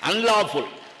 அன்லாஃபுல்,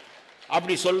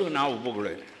 அப்படி சொல்லு, நான்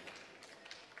ஒப்புக்கொள்வேன்.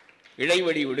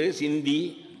 இடைவெளி விடு, சிந்தி,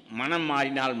 மனம்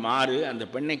மாறினால் மாறு, அந்த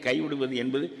பெண்ணை கைவிடுவது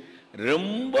என்பது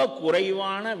ரொம்ப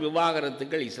குறைவான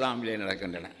விவாகரத்துக்கள் இஸ்லாமிலே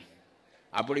நடக்கின்றன.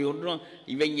 அப்படி ஒன்றும்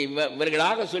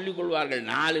இவர்களாக சொல்லிக் கொள்வார்கள்,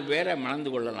 4 பேரை மணந்து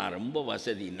கொள்ளலாம், ரொம்ப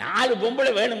வசதி. 4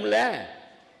 பொம்பளை வேணும்ல,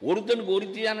 ஒருத்தனுக்கு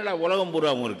ஒருத்தி தானடா உலகம்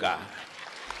பூராவும் இருக்கா?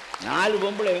 4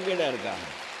 பொம்பளை எங்கேடா இருக்கா?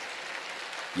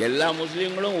 எல்லா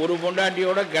முஸ்லீம்களும் ஒரு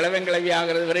பொண்டாட்டியோட கிழவி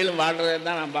ஆகிறது வரையிலும் வாழ்றதை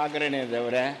தான் நான் பார்க்குறேனே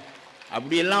தவிர,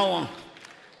 அப்படியெல்லாம்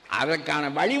அதற்கான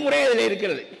வழிமுறை அதில்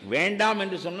இருக்கிறது. வேண்டாம்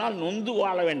என்று சொன்னால் நொந்து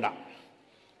வாழ வேண்டாம்,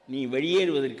 நீ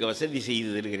வெளியேறுவதற்கு வசதி செய்து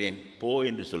தருகிறேன் போ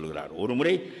என்று சொல்கிறார். ஒரு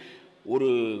முறை ஒரு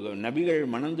நபிகள்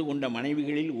மணந்து கொண்ட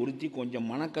மனைவிகளில் ஒருத்தி கொஞ்சம்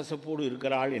மனக்கசப்போடு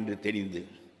இருக்கிறாள் என்று தெரிந்து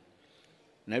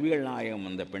நபிகள் நாயகம்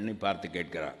அந்த பெண்ணை பார்த்து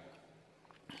கேட்கிறார்.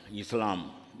 இஸ்லாம்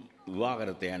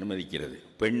விவாகரத்தை அனுமதிக்கிறது,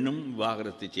 பெண்ணும்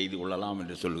விவாகரத்தை செய்து கொள்ளலாம்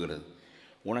என்று சொல்கிறது.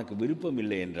 உனக்கு விருப்பம்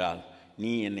இல்லை என்றால்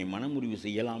நீ என்னை மனமுறிவு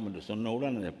செய்யலாம் என்று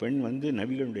சொன்னவுடன் அந்த பெண்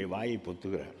நபிகளுடைய வாயை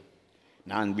பொத்துகிறார்.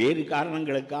 நான் வேறு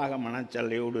காரணங்களுக்காக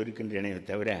மனச்சல்லையோடு இருக்கின்றேனே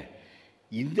தவிர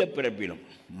இந்த பிறப்பிலும்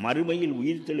மறுமையில்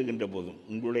உயிர் தெழுகின்ற போதும்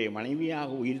உங்களுடைய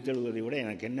மனைவியாக உயிர் தெழுவதை விட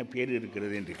எனக்கு என்ன பேர்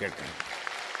இருக்கிறது என்று கேட்கிறேன்.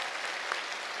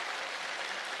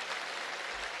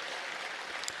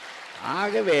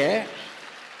 ஆகவே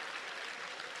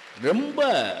ரொம்ப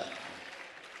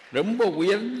ரொம்ப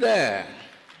உயர்ந்த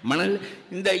மணல்.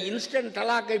 இந்த இன்ஸ்டன்ட்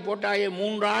தலாக்கை போட்டாயே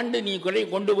 3 ஆண்டு நீ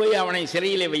கொண்டு போய் அவனை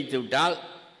சிறையிலே வைத்து விட்டால்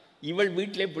இவள்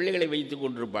வீட்டிலே பிள்ளைகளை வைத்து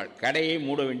கொண்டிருப்பாள். கடையை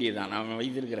மூட வேண்டியதுதான், அவன்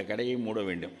வைத்திருக்கிற கடையை மூட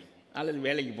வேண்டும், அல்லது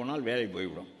வேலைக்கு போனால் வேலை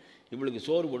போய்விடும். இவளுக்கு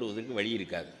சோறு போடுவதற்கு வழி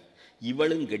இருக்காது.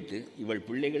 இவளும் கெட்டு, இவள்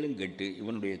பிள்ளைகளும் கெட்டு,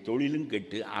 இவனுடைய தொழிலும்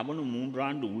கெட்டு, அவனும் 3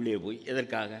 ஆண்டு உள்ளே போய்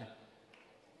எதற்காக?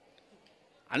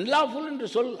 அன்லாஃபுல் என்று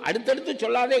சொல், அடுத்தடுத்து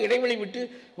சொல்லாதே, இடைவெளி விட்டு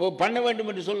பண்ண வேண்டும்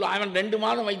என்று சொல். அவன் 2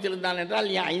 மாதம் வைத்திருந்தான் என்றால்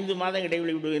நீ 5 மாதம்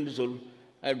இடைவெளி விடு என்று சொல்.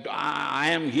 ஐ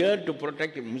ஆம் here to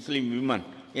protect Muslim women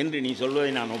என்று நீ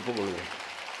சொல்வதை நான் ஒப்புக்கொள்வேன்.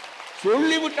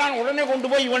 சொல்லிவிட்டான், உடனே கொண்டு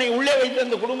போய் இவனை உள்ளே வைத்து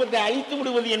அந்த குடும்பத்தை அழித்து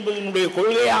விடுவது என்பது என்னுடைய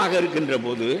கொள்கையாக இருக்கின்ற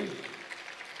போது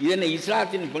இதனை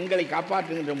இஸ்லாத்தின் பெண்களை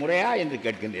காப்பாற்றுகின்ற முறையா என்று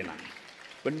கேட்கின்றேன். நான்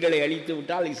பெண்களை அழித்து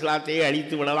விட்டால் இஸ்லாத்தையே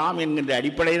அழித்து விடலாம் என்கின்ற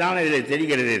அடிப்படை தான் இதில்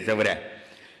தெரிகிறதே தவிர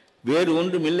வேறு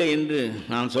ஒன்றும் இல்லை என்று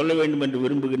நான் சொல்ல வேண்டும் என்று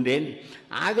விரும்புகின்றேன்.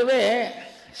 ஆகவே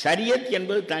ஷரியத்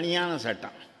என்பது தனியான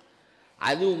சட்டம்,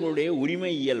 அது உங்களுடைய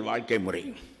உரிமையியல் வாழ்க்கை முறை.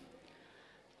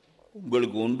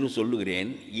 உங்களுக்கு ஒன்று சொல்லுகிறேன்,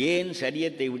 ஏன்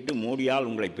ஷரியத்தை விட்டு மோடியால்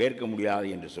உங்களை பேர்க்க முடியாது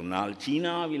என்று சொன்னால்,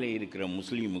 சீனாவில் இருக்கிற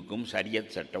முஸ்லீமுக்கும்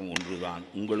ஷரியத் சட்டம் ஒன்றுதான்,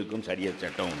 உங்களுக்கும் ஷரியத்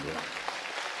சட்டம் ஒன்றுதான்.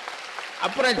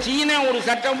 அப்புறம் சீனா ஒரு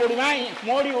சட்டம் போடுவான்,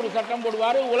 மோடி ஒரு சட்டம்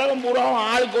போடுவார், உலகம் பூரா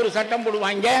ஆளுக்கு ஒரு சட்டம்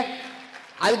போடுவாங்க.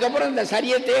 அதுக்கப்புறம் இந்த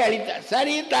ஷரியத்தை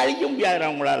அழிக்க முடியாது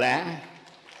அவங்களால.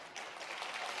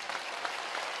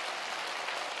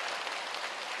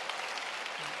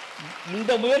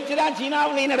 இந்த முயற்சி தான்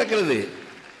சீனாவிலேயும் நடக்கிறது.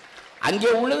 அங்கே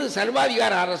உள்ளது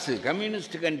சர்வாதிகார அரசு,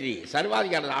 கம்யூனிஸ்ட் கண்ட்ரி,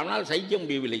 சர்வாதிகார. அவனால் சகிக்க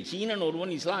முடியவில்லை. சீனன்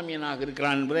ஒருவன் இஸ்லாமியனாக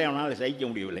இருக்கிறான் என்பதை அவனால் சகிக்க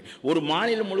முடியவில்லை. ஒரு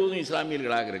மாநிலம் முழுவதும்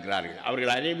இஸ்லாமியர்களாக இருக்கிறார்கள்.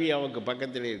 அவர்கள் அரேபியாவுக்கு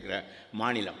பக்கத்தில் இருக்கிற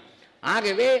மாநிலம்.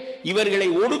 ஆகவே இவர்களை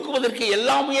ஒடுக்குவதற்கு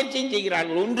எல்லா முயற்சியும்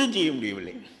செய்கிறார்கள், ஒன்றும் செய்ய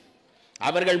முடியவில்லை.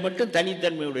 அவர்கள் மட்டும்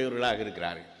தனித்தன்மையுடையவர்களாக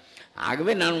இருக்கிறார்கள்.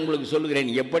 ஆகவே நான் உங்களுக்கு சொல்லுகிறேன்,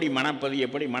 எப்படி மணப்பது,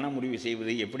 எப்படி மன முடிவு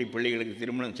செய்வது, எப்படி பிள்ளைகளுக்கு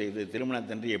திருமணம் செய்வது,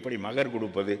 திருமணத்தன்று எப்படி மகர்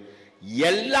கொடுப்பது,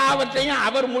 எல்லாவற்றையும்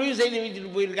அவர் முடிவு செய்து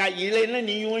வைத்துட்டு போயிருக்கார். இதில் என்ன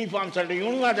நீ யூனிஃபார்ம்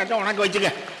சட்டம் உனக்கு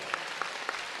வச்சுக்க,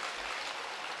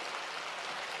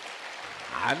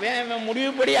 அவன்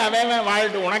முடிவுப்படி அவன்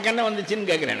வாழட்டும், உனக்கு என்ன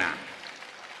வந்துச்சுன்னு கேட்குறேன் நான்.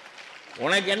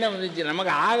 உனக்கு என்ன வந்துச்சு?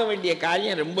 நமக்கு ஆக வேண்டிய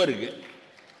காரியம் ரொம்ப இருக்குது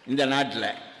இந்த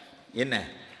நாட்டில். என்ன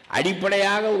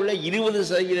அடிப்படையாக உள்ள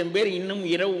 20% பேர் இன்னும்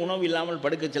இரவு உணவு இல்லாமல்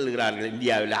படுக்க செல்கிறார்கள்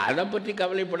இந்தியாவில். அதை பற்றி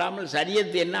கவலைப்படாமல்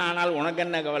சரியத்து என்ன ஆனால் உனக்கு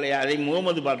என்ன கவலை? அதை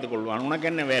முகமது பார்த்துக் கொள்வான், உனக்கு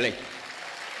என்ன வேலை?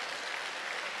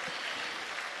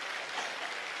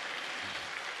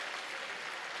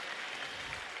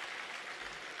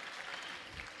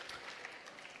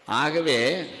 ஆகவே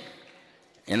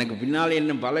எனக்கு பின்னால்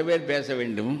இன்னும் பல பேர் பேச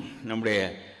வேண்டும். நம்முடைய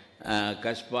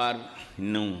கஸ்பார்,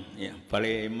 இன்னும்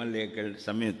பழைய எம்எல்ஏக்கள்,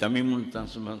 தமிமுன்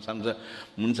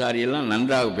முன்சாரியெல்லாம்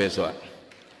நன்றாக பேசுவார்.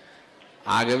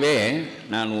 ஆகவே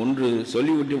நான் ஒன்று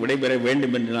சொல்லிவிட்டு விடைபெற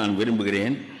வேண்டும் என்று நான்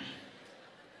விரும்புகிறேன்.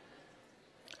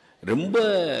 ரொம்ப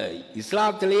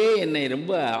இஸ்லாத்திலேயே என்னை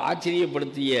ரொம்ப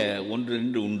ஆச்சரியப்படுத்திய ஒன்று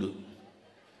ரெண்டு உண்டு.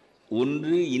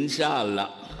 ஒன்று இன்ஷா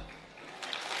அல்லாஹ்.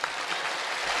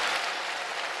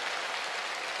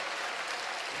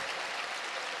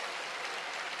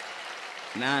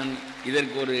 நான்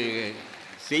இதற்கு ஒரு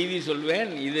செய்தி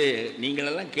சொல்வேன். இது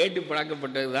நீங்களெல்லாம் கேட்டு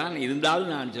பழக்கப்பட்டது தான்,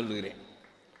 இருந்தாலும் நான் சொல்லுகிறேன்.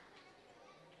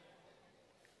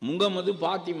 முகமது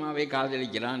பாத்திமாவை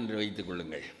காதலிக்கிறான் என்று வைத்துக்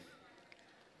கொள்ளுங்கள்.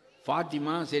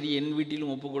 பாத்திமா சரி, என்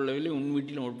வீட்டிலும் ஒப்புக்கொள்ளவில்லை, உன்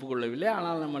வீட்டிலும் ஒப்புக்கொள்ளவில்லை,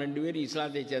 ஆனால் நம்ம 2 பேரும்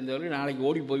இஸ்லாத்தை சேர்ந்தவர்கள், நாளைக்கு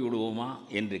ஓடி போய் விடுவோமா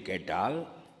என்று கேட்டால்,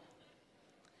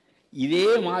 இதே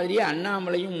மாதிரியே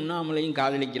அண்ணாமலையும் உண்ணாமலையும்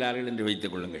காதலிக்கிறார்கள் என்று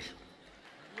வைத்துக் கொள்ளுங்கள்.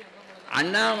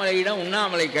 அண்ணாமலையிடம்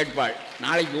உண்ணாமலை கேட்பாள்,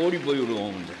 நாளைக்கு ஓடி போய்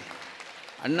விடுவோம் என்று.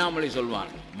 அண்ணாமலை சொல்வான்,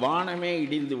 வானமே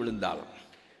இடிந்து விழுந்தாலும்,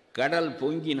 கடல்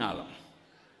பொங்கினாலும்,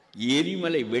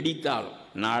 எரிமலை வெடித்தாலும்,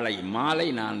 நாளை மாலை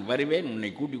நான் வருவேன், உன்னை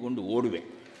கூட்டிக் கொண்டு ஓடுவேன்,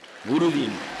 உறுதி.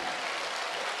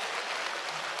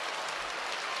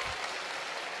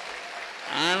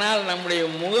 ஆனால் நம்முடைய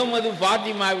முகமது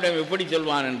பாத்திமாவிடம் எப்படி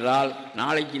சொல்வான் என்றால்,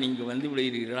 நாளைக்கு நீங்கள் வந்து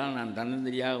விடுகிறீர்களால் நான்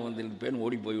தன்னந்தனியாக வந்திருப்பேன்,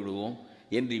 ஓடி போய்விடுவோம்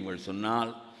என்று இவள்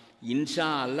சொன்னால், இன்ஷா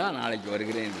அல்லாஹ் நாளைக்கு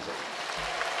வருகிறேன் என்று சொல்ல.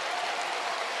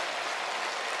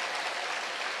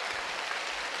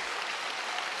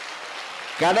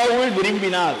 கடவுள்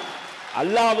விரும்பினால்,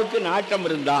 அல்லாவுக்கு நாட்டம்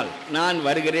இருந்தால் நான்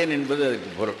வருகிறேன் என்பது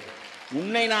அதற்கு பொருள்.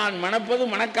 உன்னை நான் மணப்பது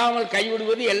மணக்காமல்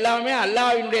கைவிடுவது எல்லாமே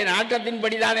அல்லாஹ்வினுடைய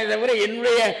நாட்டத்தின்படிதானே தவிர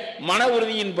என்னுடைய மன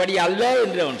உறுதியின்படி அல்ல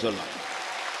என்று அவன் சொன்னான்.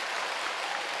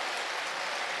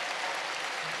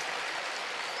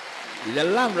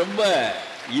 இதெல்லாம்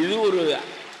இது ஒரு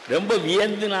ரொம்ப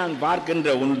வியந்து நான் பார்க்கின்ற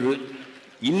ஒன்று.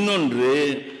 இன்னொன்று,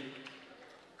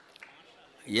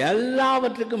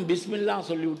 எல்லாவற்றுக்கும் பிஸ்மில்லா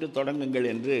சொல்லிவிட்டு தொடங்குங்கள்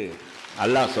என்று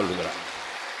அல்லாஹ் சொல்லுகிறார்.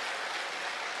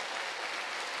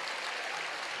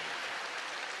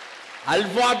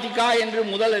 அல்பாத்திகா என்று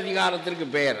முதல் அதிகாரத்திற்கு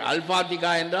பெயர்.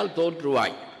 அல்பாத்திகா என்றால்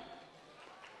தோற்றுவாய்.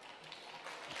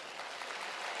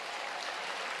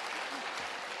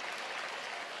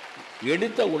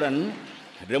 எடுத்தவுடன்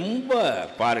ரொம்ப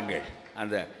பாருங்கள்,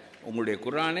 அந்த உங்களுடைய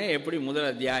குர்ஆனே எப்படி முதல்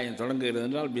அத்தியாயம் தொடங்குகிறது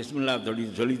என்றால் பிஸ்மில்லா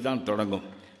சொல்லித்தான் தொடங்கும்.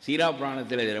 சீரா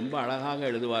புராணத்தில் இது ரொம்ப அழகாக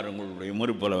எழுதுவார் உங்களுடைய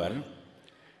உமறுப்புலவர்.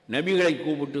 நபிகளை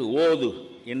கூப்பிட்டு ஓது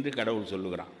என்று கடவுள்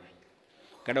சொல்லுகிறான்.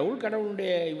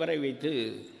 கடவுளுடைய இவரை வைத்து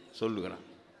சொல்லுகிறான்,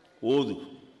 ஓது.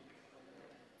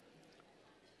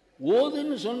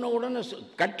 ஓதுன்னு சொன்ன உடனே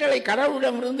கட்டளை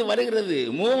கடவுளிடமிருந்து வருகிறது.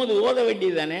 முகமது ஓத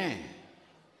வேண்டியது தானே,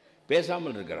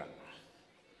 பேசாமல் இருக்கிறார்.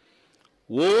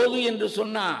 ஓது என்று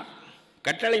சொன்னார்,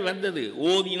 கட்டளை வந்தது,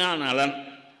 ஓதினான் அலன்.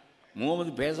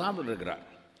 முகமது பேசாமல் இருக்கிறார்.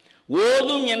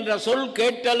 ஓதும் என்ற சொல்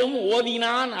கேட்டலும்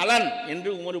ஓதினான் அலன் என்று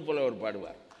உமறு புலவர்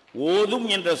பாடுவார். ஓதும்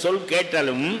என்ற சொல்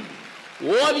கேட்டலும்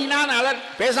ஓதினான் அலன்,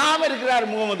 பேசாமல் இருக்கிறார்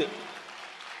முகமது.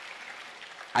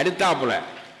 அடுத்தாப்புல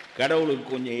கடவுளுக்கு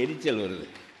கொஞ்சம் எரிச்சல் வருது.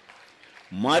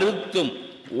 மறுத்தும்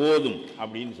ஓதும்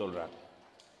அப்படின்னு சொல்றார்.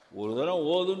 ஒரு தரம்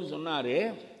ஓதுன்னு சொன்னாரு,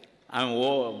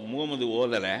 அவன் முகமது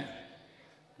ஓதலை.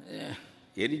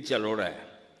 எரிச்சலோட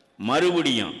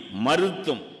மறுபடியும்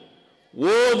மறுத்தும்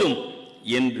ஓதும்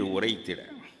என்று உரைத்திட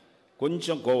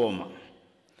கொஞ்சம் கோபமா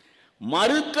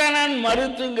மறுத்தனன்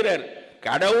மறுத்துங்கிறார்.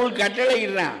 கடவுள்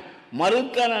கட்டளையிடுறான்,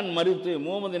 மறுத்தனன் மறுத்து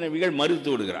முகமது நபிகள் மறுத்து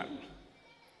விடுகிறார்.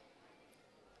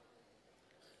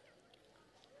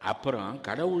 அப்புறம்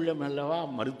கடவுளை மெல்லவா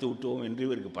மறுத்து விட்டோம் என்று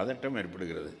இவருக்கு பதட்டம்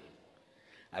ஏற்படுகிறது.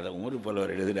 அதை ஊர்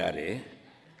புலவர் எழுதுகிறாரு.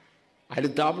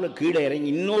 அடுத்தாப்புல கீழே இறங்கி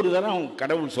இன்னொரு தரம்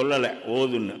கடவுள் சொல்லலை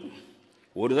ஓதுன்னு.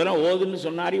 ஒரு தரம் ஓதுன்னு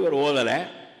சொன்னார், இவர் ஓதலை.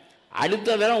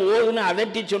 அடுத்த தரம் ஓதுன்னு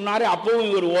அதட்டி சொன்னார், அப்பவும்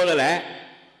இவர் ஓதலை.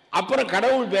 அப்புறம்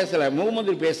கடவுள் பேசலை,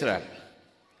 முகமது பேசுகிறார்.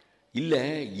 இல்லை,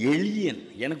 எளியன்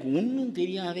எனக்கு ஒன்றும்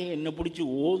தெரியாதே, என்னை பிடிச்சி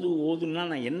ஓதுன்னா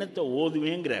நான் என்னத்தை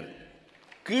ஓதுவேங்கிறார்.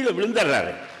 கீழே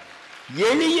விழுந்துடுறாரு.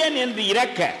 எளியன் என்று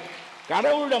இறக்க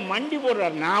கடவுளோட மண்டி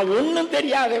போடுறார். நான் ஒன்றும்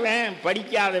தெரியாதவன்,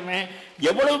 படிக்காதவன்,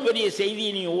 எவ்வளவு பெரிய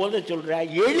செய்தியை நீ ஓத சொல்ற,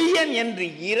 எளியன் என்று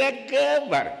இறக்க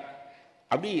வர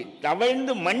அப்படி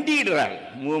தவழ்ந்து மண்டிடுறார்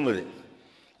முகமது.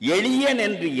 எளியன்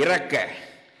என்று இறக்க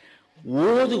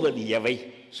ஓதுவது எவை?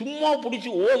 சும்மா பிடிச்சி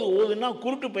ஓதுன்னா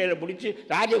குருட்டு பயிரை பிடிச்சி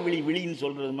ராஜவிழி விழின்னு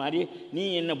சொல்றது மாதிரி நீ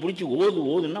என்ன பிடிச்சி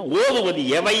ஓதுன்னா ஓதுவது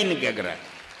எவைன்னு கேட்கிறார்.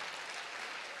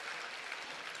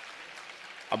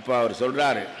 அப்ப அவர்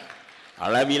சொல்றாரு,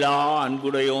 அளவிலா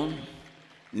அன்புடையோன்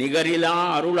நிகரிலா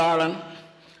அருளாளன்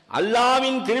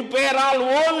அல்லாவின் திருப்பெயரால்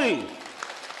ஓது.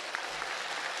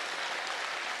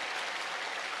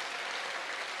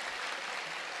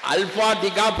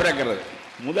 அல்பாத்திகா பிறக்கிறது,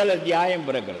 முதல் அத்தியாயம்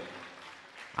பிறக்கிறது.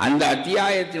 அந்த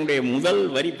அத்தியாயத்தினுடைய முதல்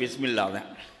வரி பிஸ்மில்லா தான்.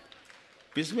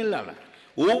 பிஸ்மில்லா தான்.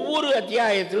 ஒவ்வொரு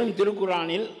அத்தியாயத்திலும்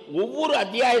திருக்குரானில் ஒவ்வொரு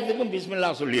அத்தியாயத்துக்கும் பிஸ்மில்லா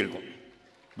சொல்லியிருக்கும்.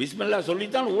 பிஸ்மில்லா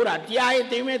சொல்லித்தான் ஒரு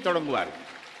அத்தியாயத்தையுமே தொடங்குவார்.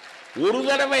 ஒரு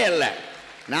தடவை அல்ல.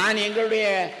 நான் எங்களுடைய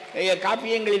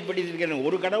காப்பியங்களில் படித்திருக்கிறேன்,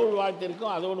 ஒரு கடவுள் வாழ்த்து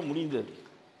இருக்கும், அதோடு முடிந்தது.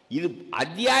 இது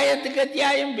அத்தியாயத்துக்கு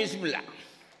அத்தியாயம் பிஸ்மில்லா.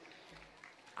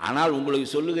 ஆனால் உங்களுக்கு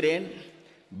சொல்லுகிறேன்,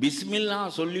 பிஸ்மில்லா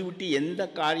சொல்லிவிட்டு எந்த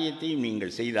காரியத்தையும்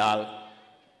நீங்கள் செய்தால்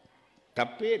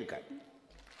தப்பே இருக்காது.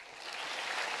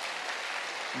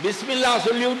 பிஸ்மில்லா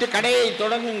சொல்லிவிட்டு கடையை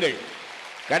தொடங்குங்கள்,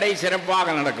 கடை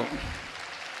சிறப்பாக நடக்கும்.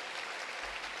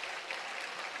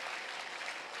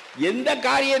 எந்த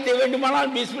காரியத்தை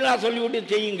வேண்டுமானால் பிஸ்மில்லா சொல்லிவிட்டு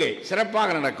செய்யுங்கள்,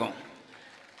 சிறப்பாக நடக்கும்.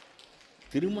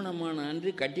 திருமணமான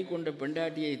அன்று கட்டிக்கொண்ட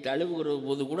பெண்டாட்டியை தழுவுகிற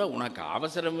போது கூட உனக்கு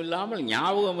அவசரம் இல்லாமல்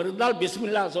ஞாபகம் இருந்தால்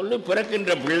பிஸ்மில்லா சொல்லு,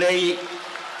 பிறக்கின்ற பிள்ளை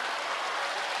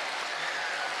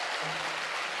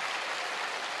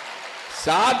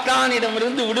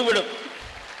சாத்தானிடமிருந்து விடுபடும்.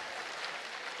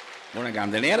 உனக்கு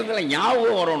அந்த நேரத்தில்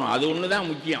ஞாபகம் வரணும், அது ஒண்ணுதான்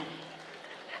முக்கியம்.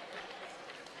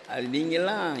 அது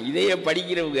நீங்கள்லாம் இதையே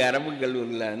படிக்கிறவங்க அரபு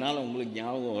கல்லூரியில், அதனால உங்களுக்கு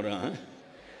ஞாபகம் வரும்.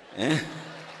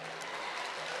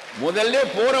 முதல்ல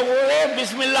போற போதே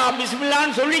பிஸ்மில்லா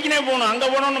பிஸ்மில்லான்னு சொல்லிக்கினே போகணும். அங்கே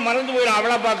போனோன்னு மறந்து போயிடும்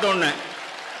அவளை பார்த்தோன்னு.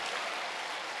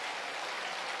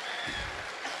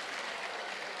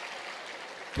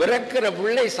 பிறக்கிற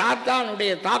பிள்ளை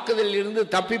சாத்தானுடைய தாக்குதலில் இருந்து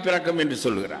தப்பி பிறக்கும் என்று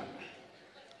சொல்கிறார்.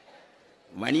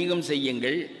 வணிகம்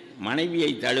செய்யுங்கள், மனைவியை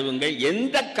தழுவுங்கள்,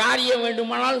 எந்த காரியம்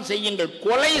வேண்டுமானாலும் செய்யுங்கள்,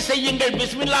 கொலை செய்யுங்கள்,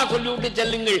 பிஸ்மில்லா சொல்லிவிட்டு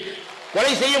செல்லுங்கள்.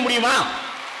 கொலை செய்ய முடியுமா?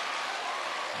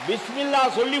 பிஸ்மில்லா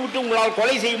சொல்லிவிட்டு உங்களால்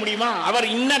கொலை செய்ய முடியுமா? அவர்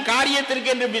இன்ன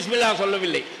காரியத்திற்கு என்று பிஸ்மில்லா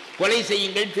சொல்லவில்லை. கொலை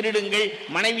செய்யுங்கள், திருடுங்கள்,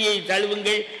 மனைவியை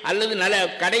தழுவுங்கள், அல்லது நல்ல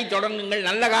கடை தொடங்குங்கள்,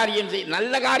 நல்ல காரியம்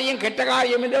நல்ல காரியம் கெட்ட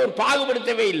காரியம் என்று அவர்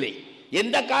பாகுபடுத்தவே இல்லை.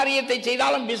 எந்த காரியத்தை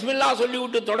செய்தாலும் பிஸ்மில்லா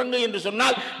சொல்லிவிட்டு தொடங்கு என்று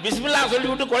சொன்னால் பிஸ்மில்லா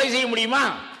சொல்லிவிட்டு கொலை செய்ய முடியுமா?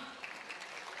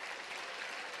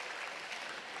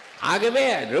 ஆகவே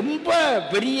ரொம்ப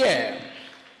பெரிய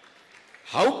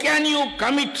how can you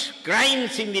commit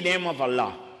crimes in the name of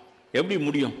Allah? எப்படி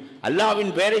முடியும்?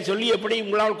 அல்லாஹ்வின் பெயரை சொல்லி எப்படி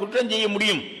உங்களால் குற்றம் செய்ய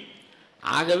முடியும்?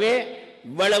 ஆகவே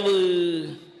இவ்வளவு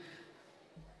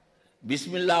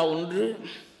பிஸ்மில்லா ஒன்று,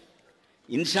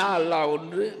 இன்ஷா அல்லாஹ்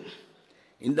ஒன்று,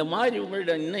 இந்த மாதிரி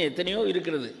உங்களிடம் இன்னும் எத்தனையோ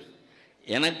இருக்கிறது.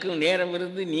 எனக்கும் நேரம்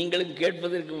இருந்து நீங்களும்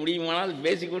கேட்பதற்கு முடியுமானால்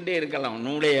பேசிக்கொண்டே இருக்கலாம்.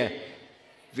 நம்முடைய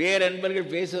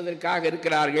பேரன்பர்கள் பேசுவதற்காக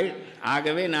இருக்கிறார்கள்.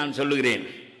 ஆகவே நான் சொல்லுகிறேன்,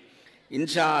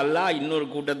 இன்ஷா அல்லாஹ் இன்னொரு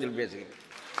கூட்டத்தில் பேசுகிறேன்.